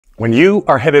When you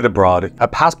are headed abroad, a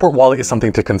passport wallet is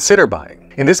something to consider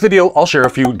buying. In this video, I'll share a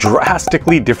few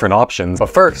drastically different options, but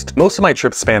first, most of my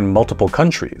trips span multiple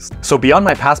countries. So beyond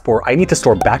my passport, I need to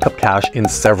store backup cash in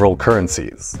several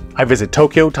currencies. I visit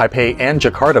Tokyo, Taipei, and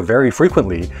Jakarta very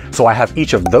frequently, so I have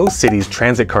each of those cities'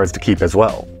 transit cards to keep as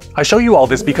well. I show you all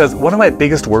this because one of my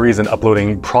biggest worries in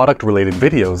uploading product-related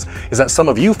videos is that some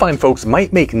of you fine folks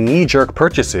might make knee-jerk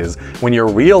purchases when your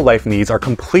real-life needs are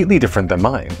completely different than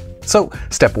mine. So,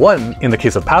 step one, in the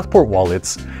case of passport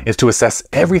wallets, is to assess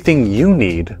everything you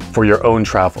need for your own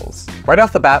travels. Right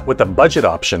off the bat with the budget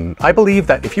option, I believe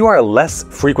that if you are a less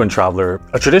frequent traveler,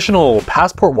 a traditional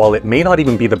passport wallet may not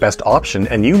even be the best option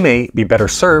and you may be better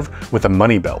served with a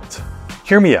money belt.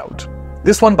 Hear me out.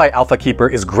 This one by Alpha Keeper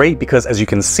is great because, as you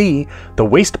can see, the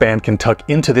waistband can tuck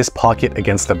into this pocket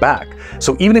against the back,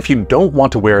 so even if you don't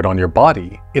want to wear it on your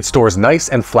body, it stores nice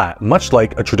and flat, much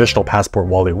like a traditional passport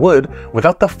wallet would,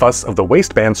 without the fuss of the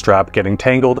waistband strap getting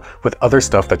tangled with other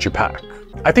stuff that you pack.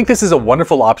 I think this is a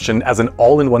wonderful option as an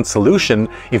all-in-one solution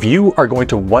if you are going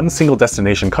to one single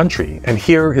destination country, and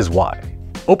here is why.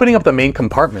 Opening up the main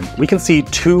compartment, we can see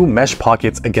two mesh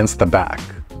pockets against the back.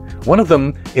 One of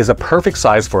them is a perfect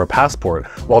size for a passport,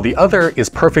 while the other is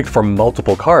perfect for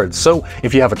multiple cards, so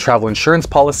if you have a travel insurance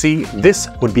policy, this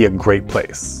would be a great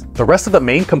place. The rest of the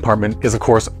main compartment is of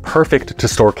course perfect to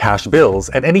store cash bills,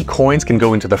 and any coins can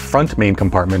go into the front main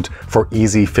compartment for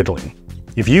easy fiddling.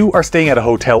 If you are staying at a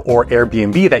hotel or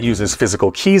Airbnb that uses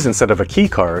physical keys instead of a key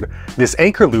card, this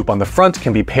anchor loop on the front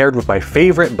can be paired with my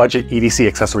favorite budget EDC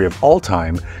accessory of all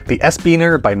time, the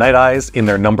S-Beaner by Night Eyes in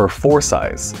their number 4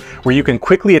 size, where you can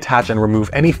quickly attach and remove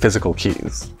any physical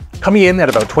keys. Coming in at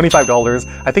about $25,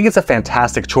 I think it's a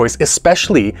fantastic choice,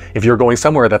 especially if you're going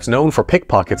somewhere that's known for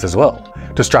pickpockets as well,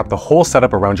 to strap the whole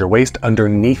setup around your waist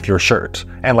underneath your shirt.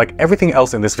 And like everything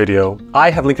else in this video,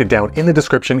 I have linked it down in the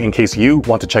description in case you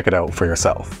want to check it out for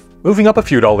yourself. Moving up a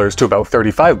few dollars to about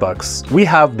 $35, we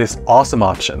have this awesome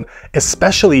option,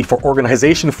 especially for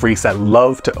organization freaks that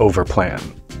love to overplan.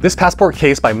 This passport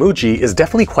case by Muji is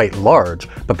definitely quite large,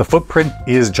 but the footprint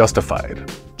is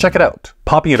justified. Check it out.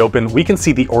 Popping it open, we can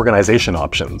see the organization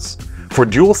options. For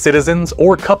dual citizens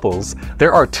or couples,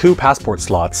 there are 2 passport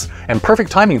slots, and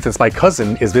perfect timing since my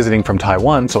cousin is visiting from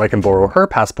Taiwan, so I can borrow her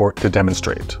passport to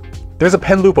demonstrate. There's a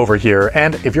pen loop over here,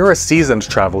 and if you're a seasoned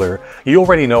traveler, you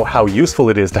already know how useful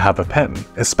it is to have a pen,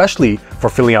 especially for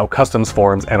filling out customs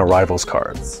forms and arrivals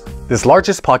cards. This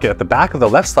largest pocket at the back of the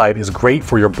left side is great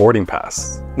for your boarding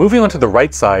pass. Moving on to the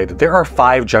right side, there are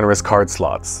 5 generous card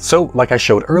slots, so like I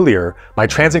showed earlier, my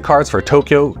transit cards for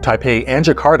Tokyo, Taipei, and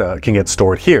Jakarta can get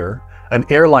stored here, an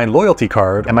airline loyalty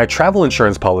card, and my travel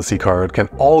insurance policy card can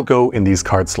all go in these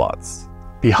card slots.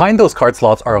 Behind those card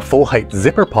slots are a full-height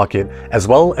zipper pocket as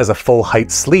well as a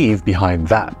full-height sleeve behind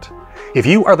that. If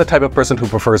you are the type of person who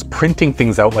prefers printing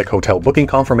things out like hotel booking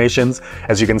confirmations,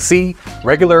 as you can see,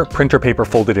 regular printer paper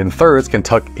folded in thirds can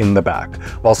tuck in the back,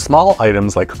 while small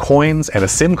items like coins and a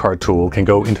SIM card tool can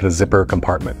go into the zipper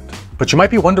compartment. But you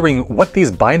might be wondering what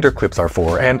these binder clips are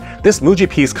for, and this Muji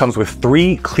piece comes with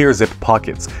 3 clear zip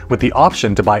pockets, with the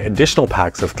option to buy additional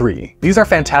packs of 3. These are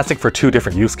fantastic for 2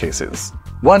 different use cases.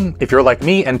 One, if you're like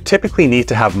me and typically need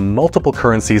to have multiple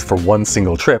currencies for one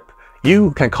single trip,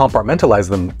 you can compartmentalize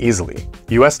them easily.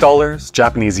 US dollars,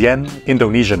 Japanese yen,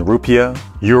 Indonesian rupiah,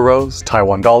 euros,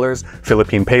 Taiwan dollars,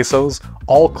 Philippine pesos,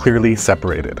 all clearly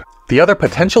separated. The other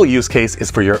potential use case is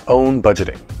for your own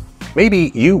budgeting.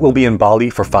 Maybe you will be in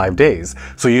Bali for 5 days,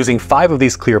 so using 5 of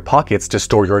these clear pockets to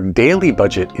store your daily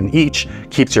budget in each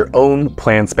keeps your own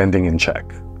planned spending in check.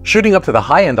 Shooting up to the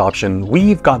high-end option,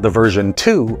 we've got the version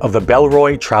 2 of the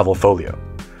Bellroy Travel Folio.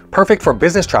 Perfect for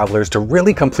business travelers to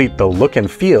really complete the look and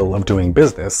feel of doing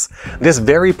business, this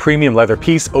very premium leather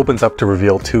piece opens up to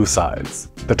reveal 2 sides.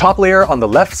 The top layer on the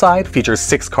left side features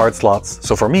 6 card slots,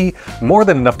 so for me, more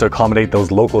than enough to accommodate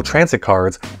those local transit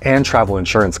cards and travel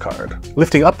insurance card.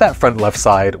 Lifting up that front left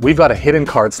side, we've got a hidden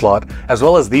card slot, as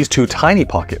well as these 2 tiny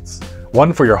pockets.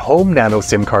 One for your home nano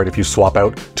SIM card if you swap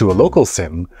out to a local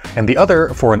SIM, and the other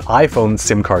for an iPhone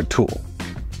SIM card tool.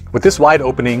 With this wide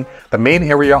opening, the main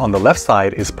area on the left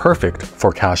side is perfect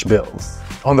for cash bills.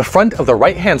 On the front of the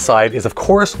right-hand side is of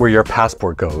course where your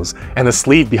passport goes, and the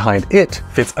sleeve behind it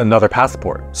fits another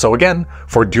passport. So again,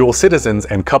 for dual citizens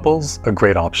and couples, a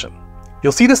great option.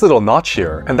 You'll see this little notch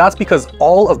here, and that's because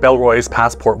all of Bellroy's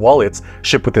passport wallets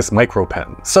ship with this micro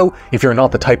pen. So if you're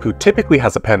not the type who typically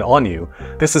has a pen on you,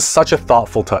 this is such a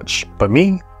thoughtful touch. But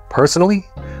me, personally,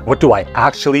 what do I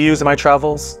actually use in my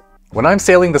travels? When I'm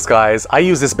sailing the skies, I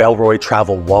use this Bellroy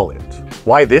travel wallet.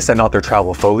 Why this and not their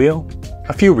travel folio?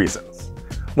 A few reasons.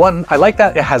 One, I like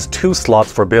that it has 2 slots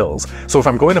for bills, so if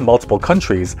I'm going to multiple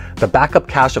countries, the backup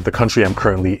cash of the country I'm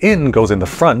currently in goes in the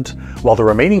front, while the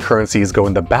remaining currencies go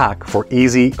in the back for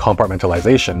easy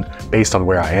compartmentalization based on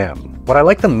where I am. What I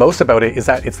like the most about it is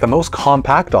that it's the most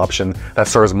compact option that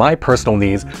serves my personal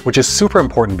needs, which is super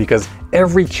important because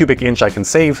every cubic inch I can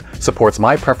save supports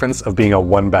my preference of being a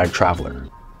one-bag traveler.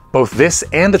 Both this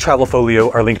and the travel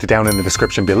folio are linked down in the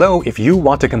description below if you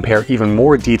want to compare even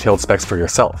more detailed specs for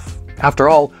yourself. After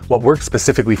all, what works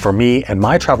specifically for me and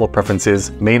my travel preferences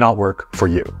may not work for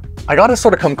you. I gotta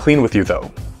sort of come clean with you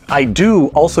though. I do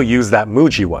also use that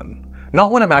Muji one.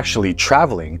 Not when I'm actually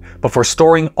traveling, but for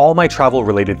storing all my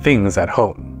travel-related things at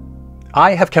home.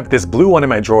 I have kept this blue one in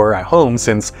my drawer at home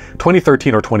since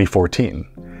 2013 or 2014.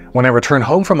 When I return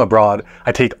home from abroad,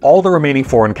 I take all the remaining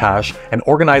foreign cash and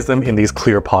organize them in these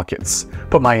clear pockets,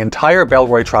 put my entire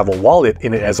Bellroy travel wallet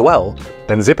in it as well,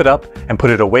 then zip it up and put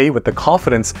it away with the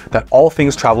confidence that all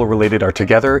things travel-related are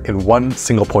together in one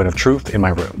single point of truth in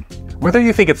my room. Whether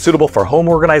you think it's suitable for home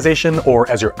organization or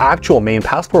as your actual main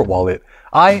passport wallet,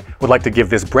 I would like to give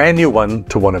this brand new one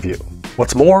to one of you.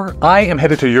 What's more, I am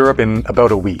headed to Europe in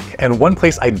about a week, and one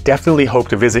place I definitely hope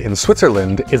to visit in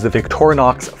Switzerland is the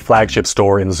Victorinox flagship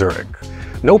store in Zurich.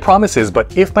 No promises,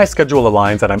 but if my schedule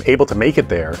aligns and I'm able to make it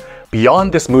there,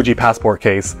 beyond this Muji passport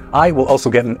case, I will also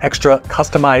get an extra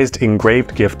customized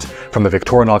engraved gift from the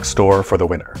Victorinox store for the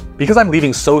winner. Because I'm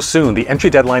leaving so soon, the entry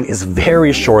deadline is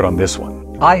very short on this one.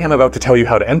 I am about to tell you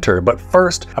how to enter, but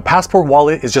first, a passport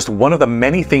wallet is just one of the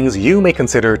many things you may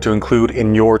consider to include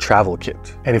in your travel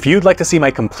kit. And if you'd like to see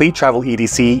my complete travel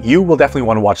EDC, you will definitely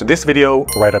want to watch this video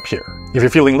right up here. If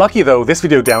you're feeling lucky though, this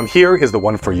video down here is the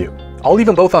one for you. I'll leave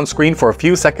them both on screen for a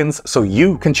few seconds so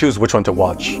you can choose which one to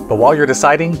watch. But while you're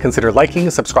deciding, consider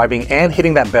liking, subscribing, and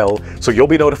hitting that bell so you'll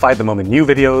be notified the moment new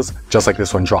videos just like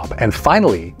this one drop. And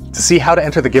finally, to see how to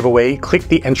enter the giveaway, click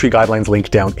the entry guidelines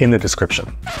link down in the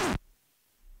description.